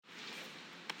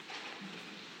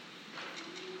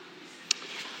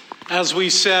As we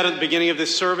said at the beginning of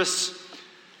this service,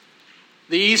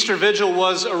 the Easter Vigil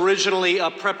was originally a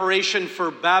preparation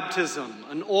for baptism,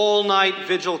 an all-night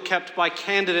vigil kept by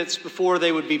candidates before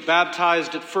they would be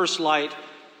baptized at first light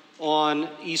on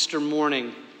Easter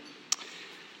morning.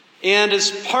 And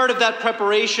as part of that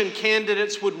preparation,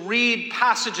 candidates would read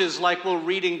passages like we're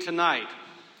reading tonight.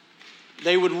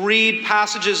 They would read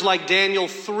passages like Daniel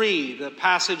 3, the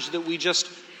passage that we just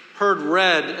heard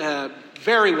read.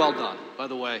 Very well done, by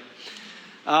the way,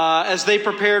 as they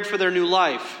prepared for their new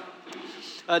life.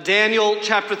 Daniel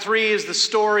chapter 3 is the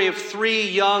story of three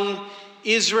young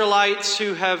Israelites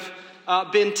who have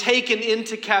been taken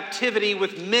into captivity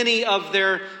with many of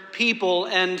their people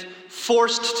and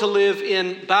forced to live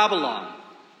in Babylon.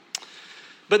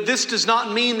 But this does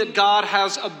not mean that God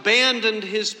has abandoned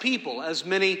his people, as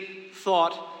many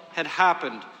thought had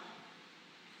happened.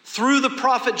 Through the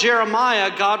prophet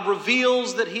Jeremiah, God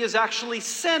reveals that he has actually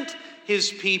sent his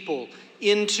people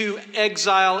into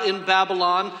exile in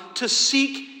Babylon to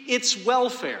seek its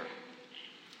welfare.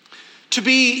 To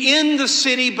be in the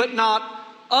city but not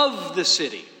of the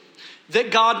city.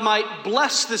 That God might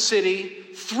bless the city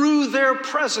through their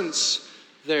presence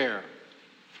there.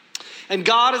 And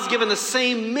God has given the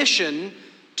same mission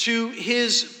to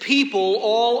his people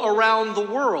all around the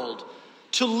world.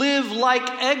 To live like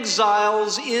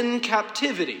exiles in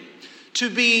captivity. To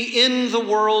be in the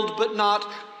world but not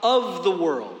of the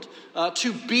world.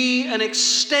 To be an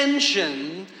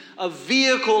extension, a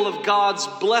vehicle of God's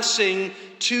blessing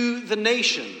to the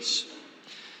nations.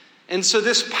 And so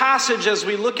this passage, as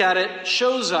we look at it,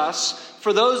 shows us,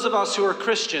 for those of us who are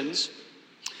Christians,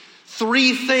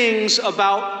 three things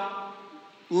about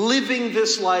living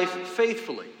this life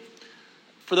faithfully.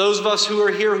 For those of us who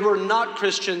are here who are not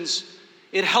Christians,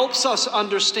 it helps us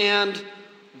understand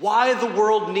why the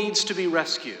world needs to be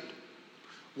rescued.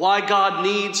 Why God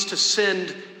needs to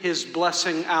send his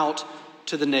blessing out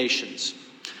to the nations.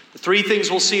 The three things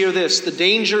we'll see are this: the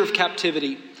danger of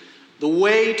captivity, the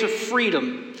way to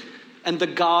freedom, and the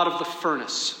God of the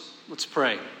furnace. Let's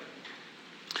pray.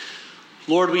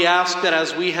 Lord, we ask that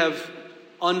as we have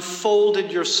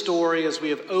unfolded your story, as we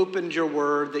have opened your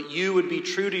word, that you would be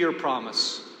true to your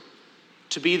promise,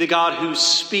 to be the God who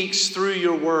speaks through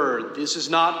your word. This is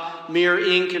not mere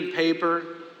ink and paper.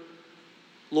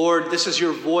 Lord, this is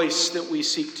your voice that we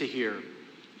seek to hear.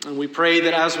 And we pray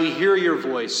that as we hear your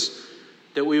voice,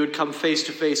 that we would come face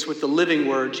to face with the living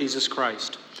word, Jesus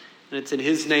Christ. And it's in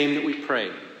his name that we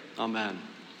pray. Amen.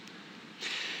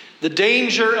 The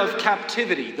danger of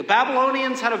captivity. The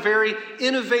Babylonians had a very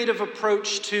innovative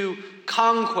approach to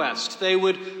conquest. They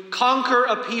would conquer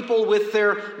a people with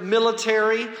their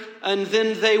military, and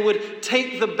then they would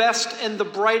take the best and the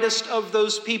brightest of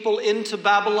those people into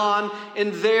Babylon,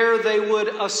 and there they would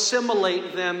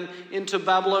assimilate them into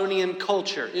Babylonian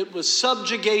culture. It was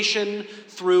subjugation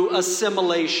through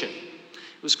assimilation.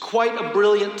 It was quite a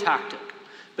brilliant tactic.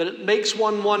 But it makes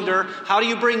one wonder, how do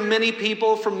you bring many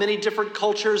people from many different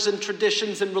cultures and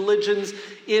traditions and religions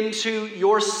into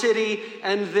your city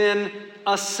and then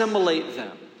assimilate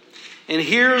them? And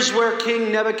here's where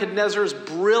King Nebuchadnezzar's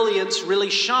brilliance really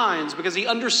shines, because he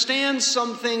understands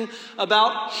something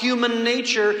about human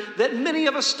nature that many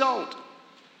of us don't.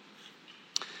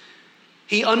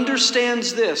 He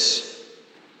understands this: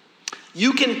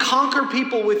 you can conquer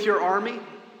people with your army.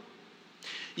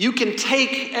 You can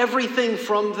take everything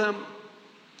from them.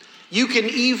 You can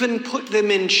even put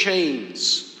them in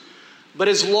chains. But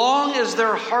as long as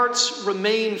their hearts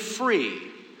remain free,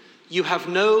 you have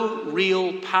no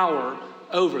real power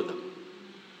over them.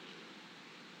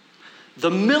 The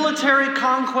military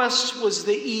conquest was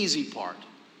the easy part.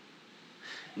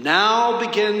 Now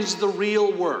begins the real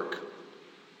work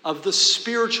of the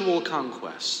spiritual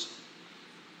conquest.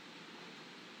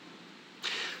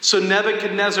 So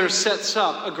Nebuchadnezzar sets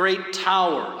up a great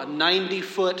tower, a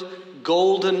 90-foot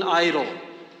golden idol,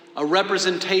 a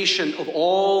representation of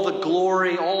all the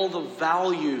glory, all the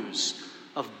values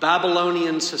of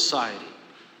Babylonian society,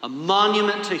 a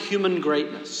monument to human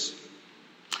greatness.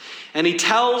 And he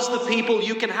tells the people,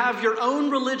 you can have your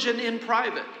own religion in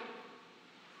private.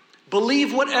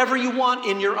 Believe whatever you want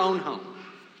in your own home.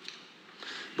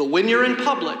 But when you're in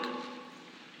public,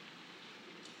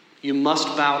 you must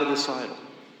bow to this idol.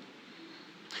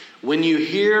 When you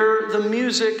hear the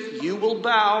music, you will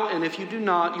bow, and if you do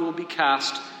not, you will be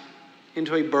cast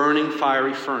into a burning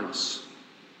fiery furnace.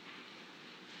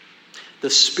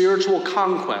 The spiritual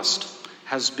conquest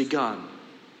has begun.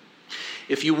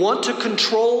 If you want to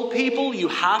control people, you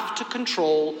have to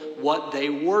control what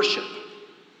they worship.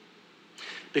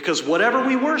 Because whatever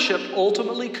we worship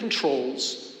ultimately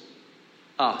controls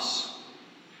us.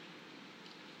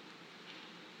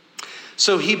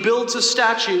 So he builds a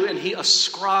statue and he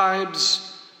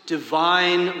ascribes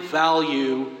divine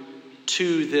value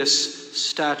to this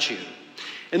statue.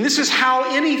 And this is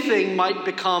how anything might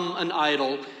become an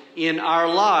idol in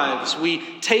our lives. We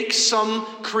take some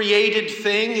created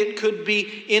thing, it could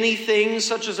be anything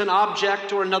such as an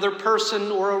object or another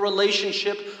person or a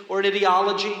relationship or an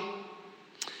ideology,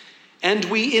 and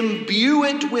we imbue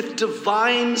it with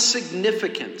divine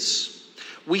significance.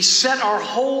 We set our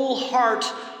whole heart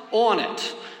on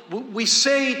it. We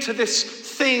say to this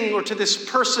thing or to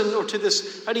this person or to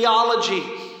this ideology,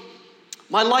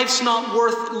 my life's not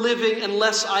worth living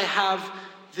unless I have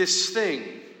this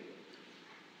thing.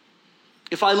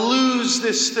 If I lose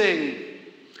this thing,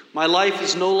 my life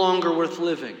is no longer worth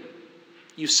living.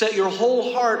 You set your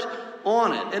whole heart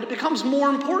on it, and it becomes more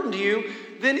important to you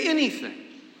than anything,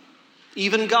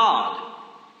 even God.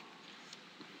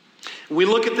 We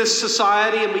look at this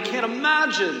society and we can't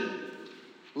imagine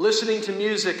listening to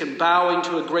music and bowing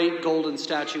to a great golden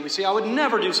statue. We say, I would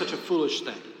never do such a foolish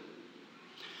thing.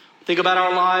 Think about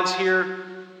our lives here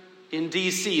in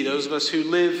D.C., those of us who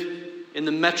live in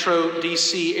the metro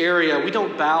D.C. area. We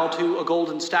don't bow to a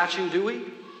golden statue, do we?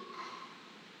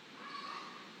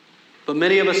 But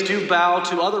many of us do bow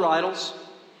to other idols,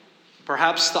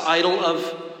 perhaps the idol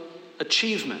of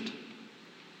achievement.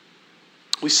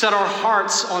 We set our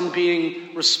hearts on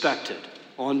being respected,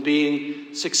 on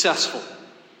being successful.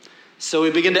 So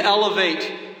we begin to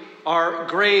elevate our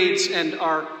grades and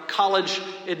our college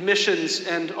admissions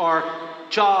and our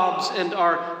jobs and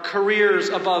our careers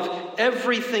above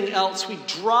everything else. We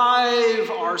drive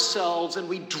ourselves and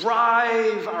we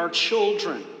drive our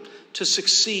children to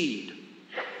succeed.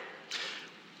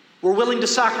 We're willing to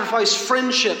sacrifice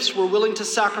friendships. We're willing to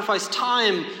sacrifice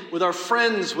time with our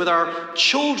friends, with our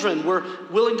children. We're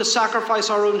willing to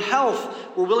sacrifice our own health.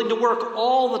 We're willing to work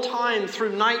all the time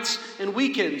through nights and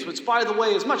weekends, which, by the way,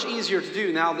 is much easier to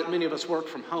do now that many of us work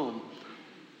from home.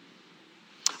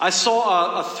 I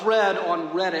saw a thread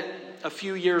on Reddit a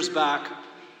few years back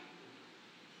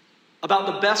about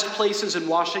the best places in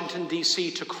Washington, D.C.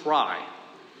 to cry.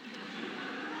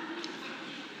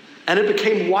 And it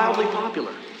became wildly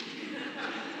popular.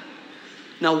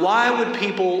 Now, why would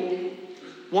people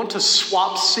want to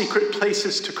swap secret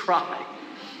places to cry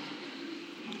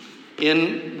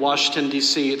in Washington,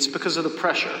 D.C.? It's because of the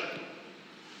pressure.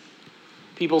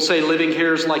 People say living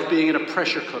here is like being in a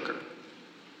pressure cooker.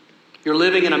 You're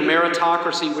living in a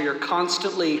meritocracy where you're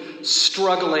constantly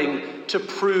struggling to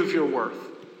prove your worth.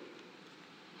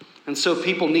 And so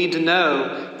people need to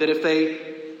know that if they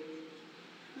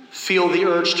feel the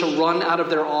urge to run out of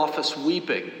their office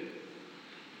weeping,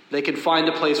 they can find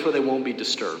a place where they won't be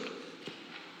disturbed.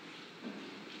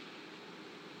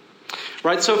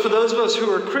 Right? So for those of us who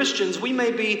are Christians, we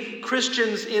may be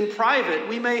Christians in private.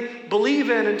 We may believe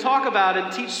in and talk about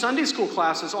and teach Sunday school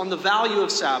classes on the value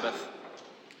of Sabbath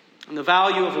and the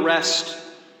value of rest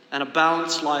and a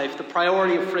balanced life, the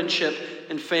priority of friendship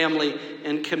and family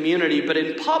and community. But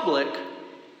in public,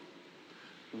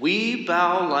 we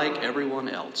bow like everyone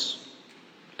else.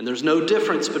 And there's no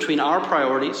difference between our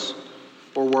priorities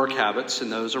or work habits and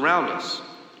those around us.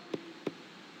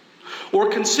 Or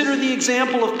consider the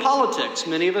example of politics.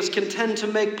 Many of us can tend to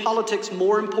make politics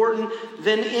more important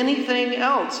than anything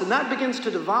else. And that begins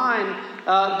to define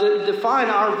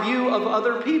our view of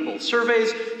other people.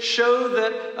 Surveys show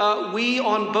that we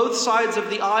on both sides of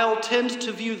the aisle tend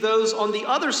to view those on the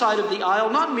other side of the aisle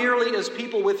not merely as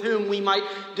people with whom we might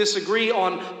disagree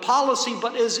on policy,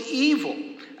 but as evil,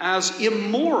 as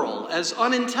immoral, as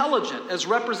unintelligent, as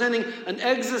representing an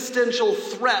existential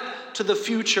threat to the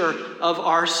future of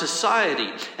our society.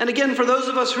 And again, for those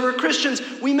of us who are Christians,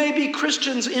 we may be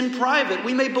Christians in private.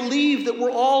 We may believe that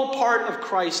we're all part of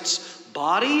Christ's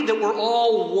body, that we're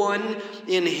all one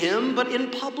in Him, but in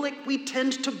public we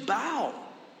tend to bow.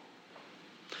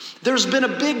 There's been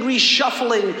a big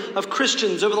reshuffling of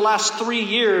Christians over the last 3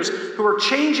 years who are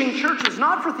changing churches,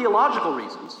 not for theological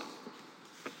reasons,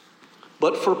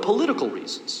 but for political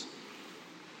reasons.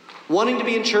 Wanting to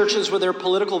be in churches where their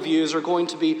political views are going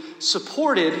to be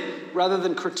supported rather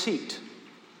than critiqued.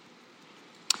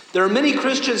 There are many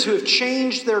Christians who have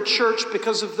changed their church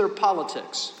because of their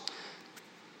politics.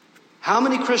 How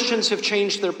many Christians have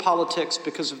changed their politics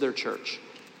because of their church?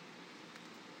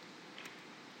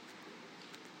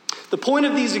 The point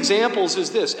of these examples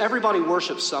is this: everybody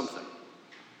worships something.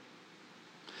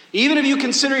 Even if you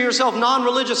consider yourself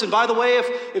non-religious, and by the way,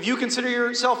 if you consider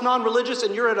yourself non-religious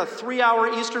and you're at a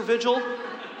 3-hour Easter vigil,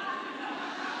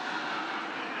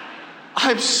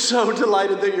 I'm so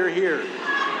delighted that you're here.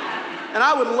 And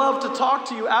I would love to talk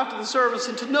to you after the service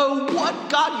and to know what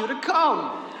got you to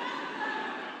come.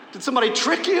 Did somebody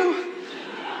trick you?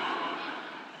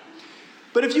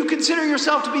 But if you consider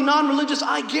yourself to be non-religious,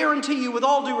 I guarantee you, with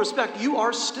all due respect, you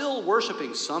are still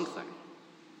worshiping something.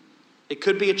 It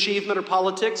could be achievement or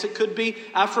politics. It could be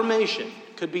affirmation.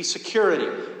 It could be security.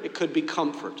 It could be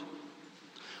comfort.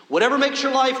 Whatever makes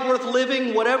your life worth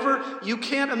living, whatever you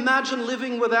can't imagine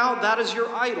living without, that is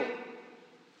your idol.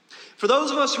 For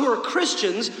those of us who are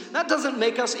Christians, that doesn't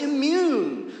make us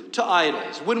immune to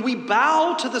idols. When we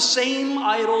bow to the same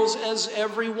idols as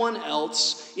everyone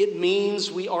else, it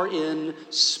means we are in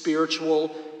spiritual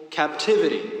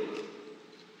captivity.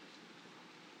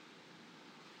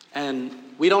 And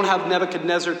we don't have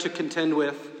Nebuchadnezzar to contend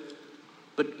with,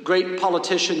 but great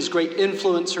politicians, great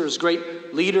influencers,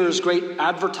 great leaders, great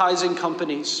advertising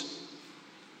companies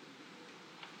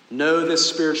know this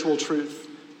spiritual truth.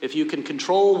 If you can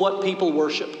control what people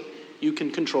worship, you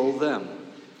can control them.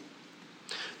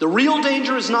 The real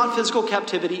danger is not physical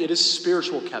captivity, it is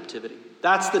spiritual captivity.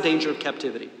 That's the danger of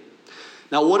captivity.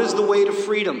 Now, what is the way to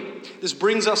freedom? This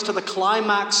brings us to the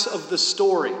climax of the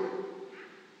story.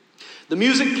 The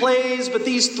music plays, but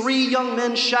these three young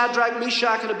men, Shadrach,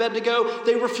 Meshach, and Abednego,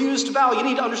 they refused to bow. You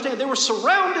need to understand, they were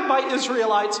surrounded by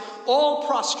Israelites, all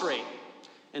prostrate,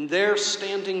 and they're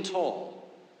standing tall.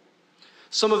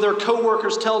 Some of their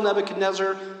co-workers tell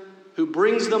Nebuchadnezzar, who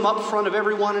brings them up front of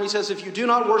everyone, and he says, if you do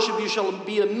not worship, you shall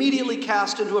be immediately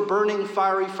cast into a burning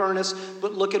fiery furnace.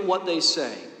 But look at what they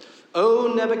say.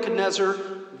 O Nebuchadnezzar,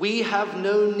 we have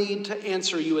no need to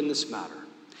answer you in this matter.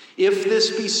 If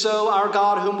this be so, our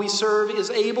God whom we serve is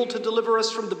able to deliver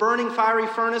us from the burning fiery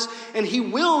furnace, and he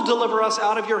will deliver us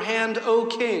out of your hand, O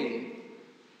king.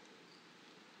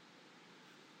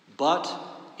 But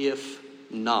if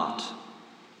not,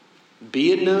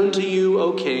 be it known to you,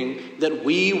 O king, that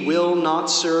we will not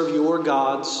serve your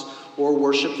gods or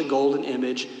worship the golden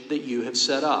image that you have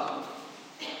set up.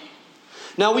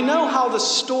 Now, we know how the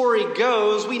story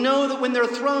goes. We know that when they're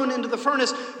thrown into the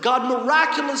furnace, God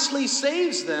miraculously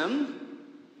saves them,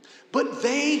 but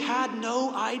they had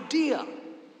no idea.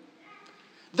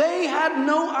 They had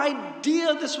no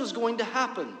idea this was going to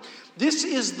happen. This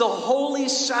is the Holy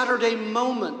Saturday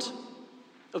moment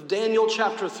of Daniel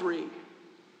chapter 3.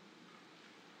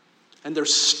 And they're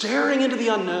staring into the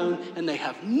unknown, and they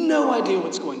have no idea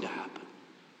what's going to happen.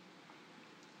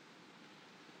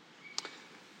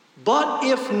 But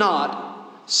if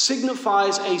not,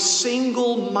 signifies a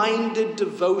single-minded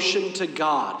devotion to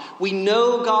God. We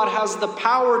know God has the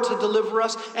power to deliver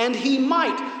us, and he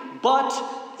might. But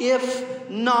if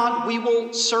not, we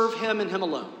will serve him and him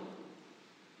alone.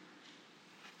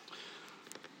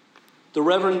 The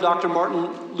Reverend Dr.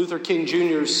 Martin Luther King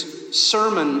Jr.'s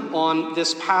sermon on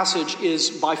this passage is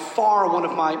by far one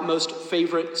of my most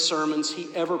favorite sermons he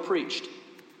ever preached.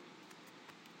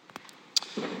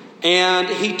 And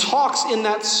he talks in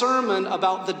that sermon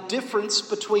about the difference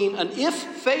between an if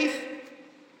faith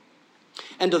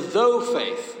and a though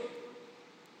faith.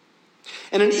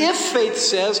 And an if faith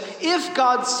says, if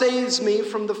God saves me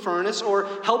from the furnace, or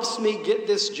helps me get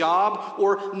this job,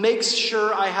 or makes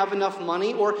sure I have enough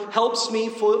money, or helps me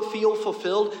feel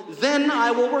fulfilled, then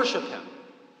I will worship him.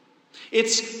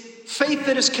 It's faith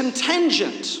that is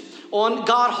contingent on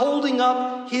God holding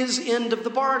up his end of the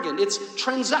bargain. It's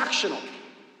transactional.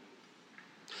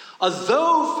 A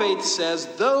though faith says,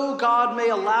 though God may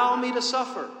allow me to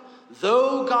suffer,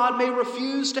 though God may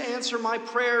refuse to answer my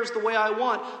prayers the way I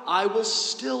want, I will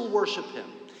still worship him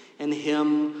and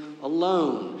him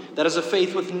alone. That is a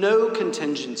faith with no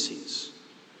contingencies,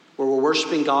 where we're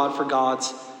worshiping God for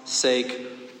God's sake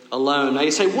alone. Now you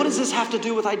say, what does this have to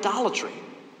do with idolatry?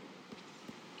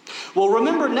 Well,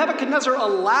 remember, Nebuchadnezzar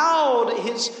allowed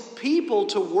his people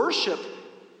to worship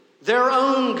their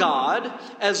own God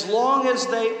as long as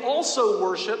they also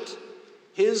worshiped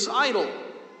his idol.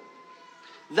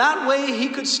 That way he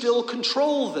could still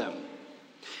control them.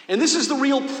 And this is the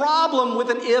real problem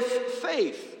with an if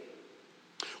faith.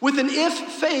 With an if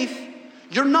faith,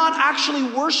 you're not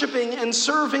actually worshiping and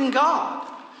serving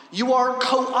God. You are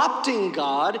co-opting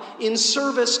God in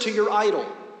service to your idol.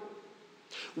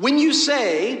 When you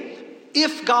say,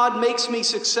 if God makes me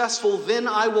successful, then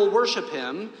I will worship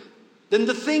him, then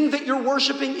the thing that you're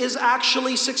worshiping is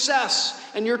actually success.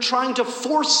 And you're trying to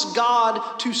force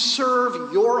God to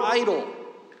serve your idol.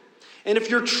 And if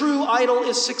your true idol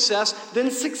is success, then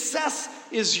success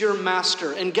is your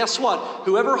master. And guess what?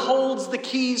 Whoever holds the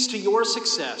keys to your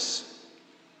success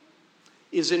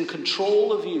is in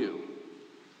control of you.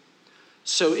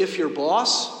 So if your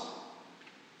boss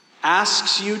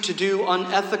asks you to do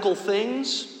unethical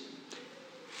things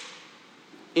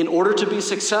in order to be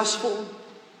successful,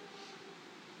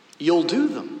 you'll do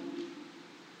them.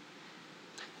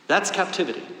 That's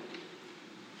captivity.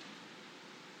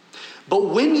 But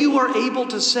when you are able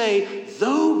to say,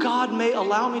 though God may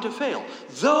allow me to fail,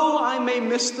 though I may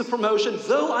miss the promotion,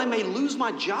 though I may lose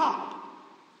my job,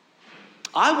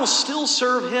 I will still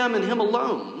serve him and him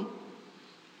alone,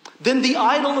 then the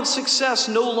idol of success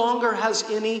no longer has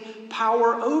any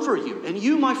power over you. And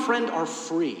you, my friend, are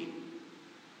free.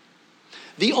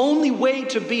 The only way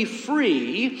to be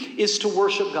free is to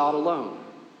worship God alone.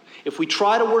 If we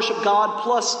try to worship God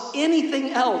plus anything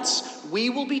else,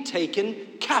 we will be taken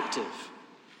captive.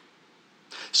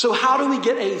 So how do we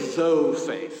get a though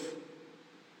faith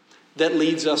that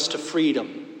leads us to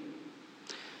freedom?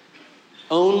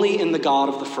 Only in the God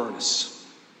of the furnace.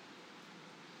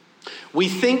 We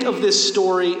think of this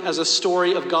story as a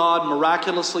story of God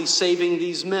miraculously saving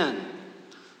these men.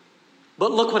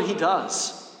 But look what he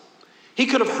does. He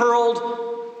could have hurled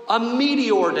a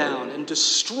meteor down and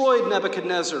destroyed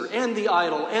Nebuchadnezzar and the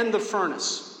idol and the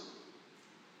furnace.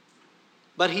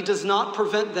 But he does not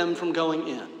prevent them from going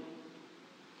in.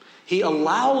 He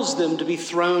allows them to be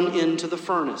thrown into the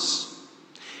furnace.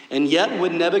 And yet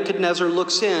when Nebuchadnezzar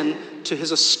looks in, to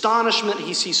his astonishment,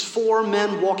 he sees 4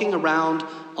 men walking around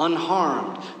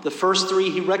unharmed. The first 3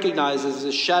 he recognizes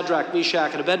as Shadrach,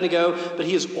 Meshach, and Abednego, but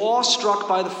he is awestruck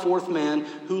by the 4th man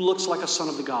who looks like a son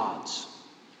of the gods.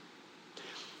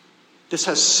 This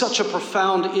has such a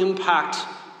profound impact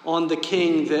on the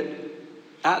king that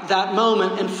at that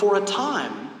moment and for a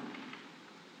time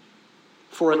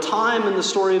in the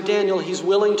story of Daniel, he's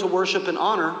willing to worship and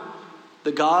honor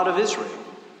the God of Israel.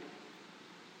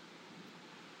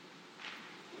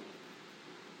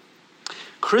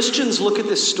 Christians look at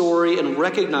this story and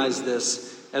recognize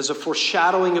this as a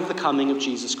foreshadowing of the coming of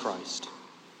Jesus Christ.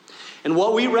 And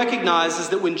what we recognize is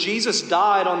that when Jesus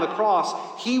died on the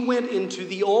cross, he went into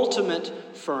the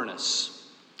ultimate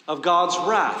furnace of God's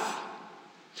wrath.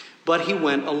 But he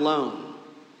went alone.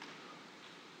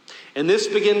 And this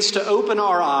begins to open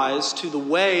our eyes to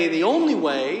the only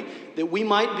way that we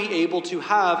might be able to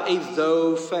have a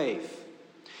though faith.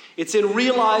 It's in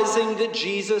realizing that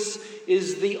Jesus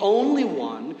is the only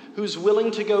one who's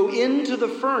willing to go into the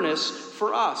furnace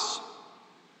for us.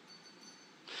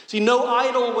 See, no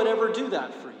idol would ever do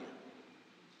that for you.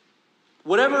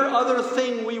 Whatever other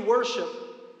thing we worship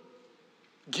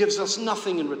gives us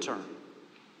nothing in return.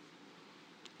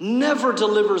 Never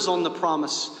delivers on the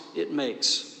promise it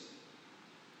makes.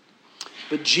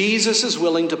 But Jesus is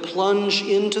willing to plunge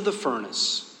into the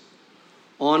furnace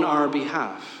on our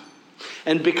behalf.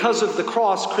 And because of the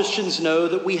cross, Christians know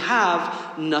that we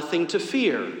have nothing to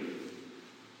fear.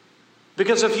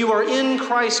 Because if you are in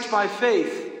Christ by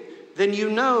faith, then you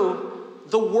know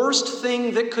the worst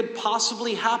thing that could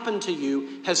possibly happen to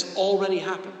you has already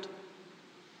happened.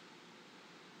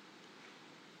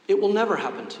 It will never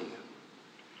happen to you.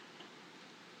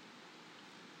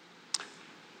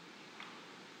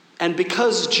 And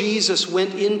because Jesus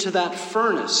went into that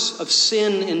furnace of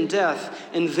sin and death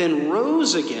and then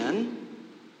rose again,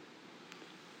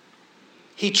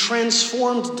 he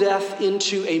transformed death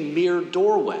into a mere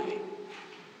doorway.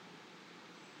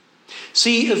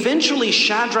 See, eventually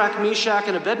Shadrach, Meshach,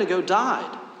 and Abednego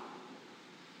died.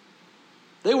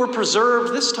 They were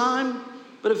preserved this time,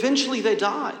 but eventually they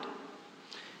died.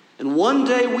 And one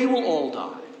day we will all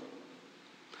die.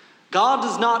 God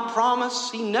does not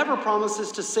promise, he never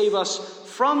promises to save us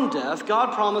from death.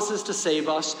 God promises to save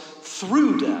us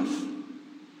through death.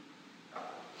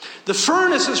 The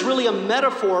furnace is really a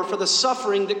metaphor for the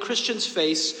suffering that Christians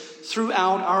face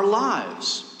throughout our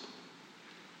lives.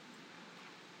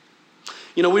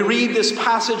 You know, we read this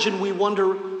passage and we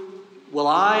wonder, will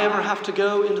I ever have to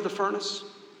go into the furnace?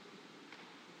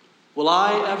 Will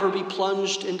I ever be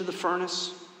plunged into the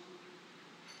furnace?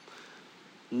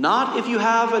 Not if you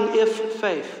have an if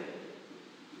faith.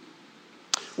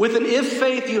 With an if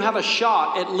faith, you have a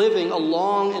shot at living a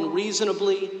long and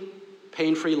reasonably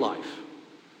pain-free life.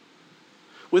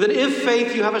 With an if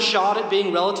faith, you have a shot at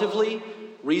being relatively,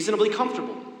 reasonably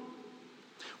comfortable.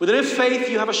 With an if faith,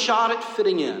 you have a shot at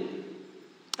fitting in,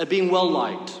 at being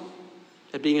well-liked,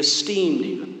 at being esteemed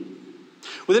even.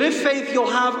 With an if faith, you'll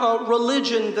have a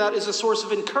religion that is a source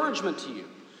of encouragement to you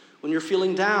when you're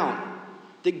feeling down,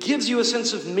 that gives you a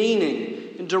sense of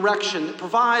meaning and direction, that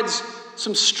provides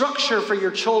some structure for your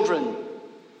children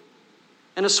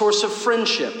and a source of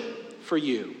friendship for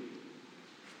you.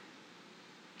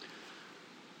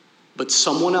 But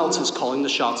someone else is calling the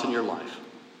shots in your life.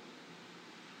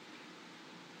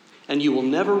 And you will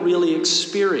never really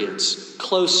experience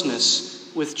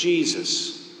closeness with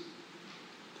Jesus.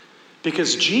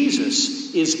 Because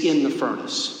Jesus is in the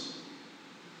furnace.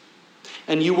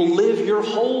 And you will live your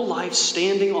whole life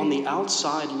standing on the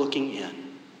outside looking in.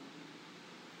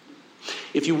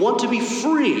 If you want to be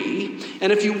free,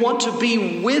 and if you want to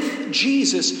be with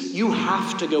Jesus, you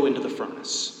have to go into the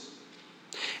furnace.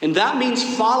 And that means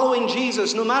following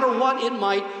Jesus no matter what it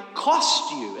might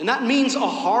cost you. And that means a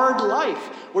hard life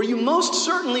where you most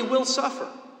certainly will suffer.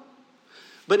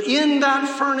 But in that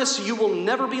furnace, you will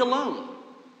never be alone,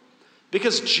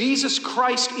 because Jesus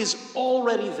Christ is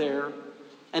already there,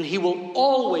 and he will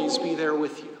always be there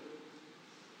with you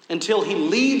until he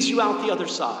leads you out the other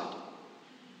side.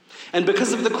 And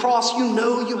because of the cross, you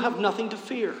know you have nothing to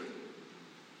fear.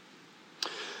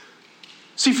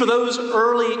 See, for those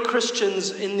early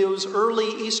Christians in those early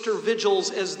Easter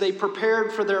vigils, as they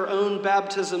prepared for their own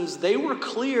baptisms, they were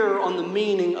clear on the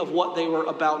meaning of what they were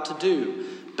about to do.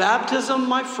 Baptism,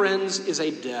 my friends, is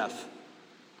a death.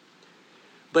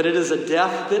 But it is a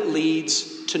death that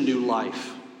leads to new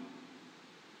life.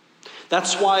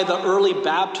 That's why the early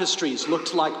baptistries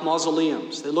looked like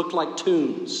mausoleums. They looked like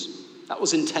tombs. That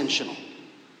was intentional.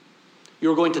 You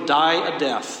were going to die a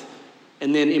death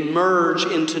and then emerge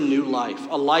into new life.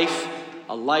 A life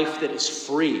that is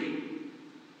free.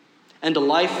 And a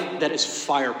life that is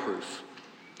fireproof.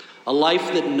 A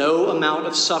life that no amount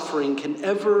of suffering can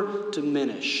ever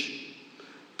diminish.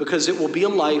 Because it will be a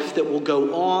life that will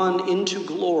go on into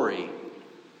glory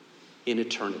in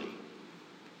eternity.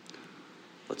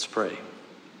 Let's pray.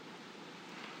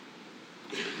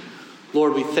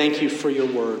 Lord, we thank you for your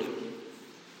word.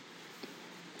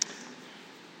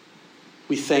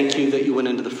 We thank you that you went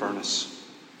into the furnace.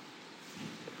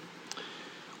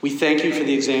 We thank you for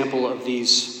the example of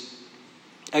these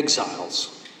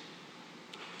exiles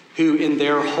who, in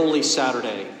their Holy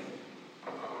Saturday,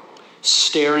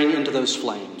 staring into those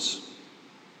flames,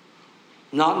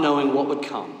 not knowing what would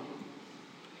come,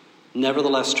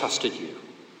 nevertheless trusted you.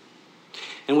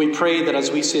 And we pray that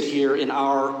as we sit here in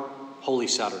our Holy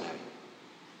Saturday,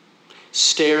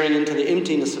 staring into the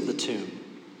emptiness of the tomb,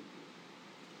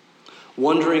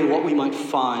 wondering what we might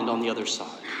find on the other side,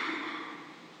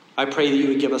 I pray that you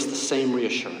would give us the same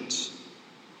reassurance.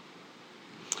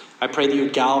 I pray that you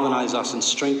would galvanize us and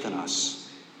strengthen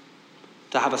us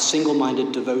to have a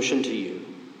single-minded devotion to you,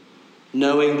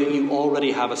 knowing that you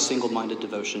already have a single-minded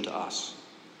devotion to us.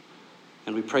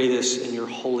 And we pray this in your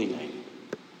holy name.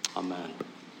 Amen.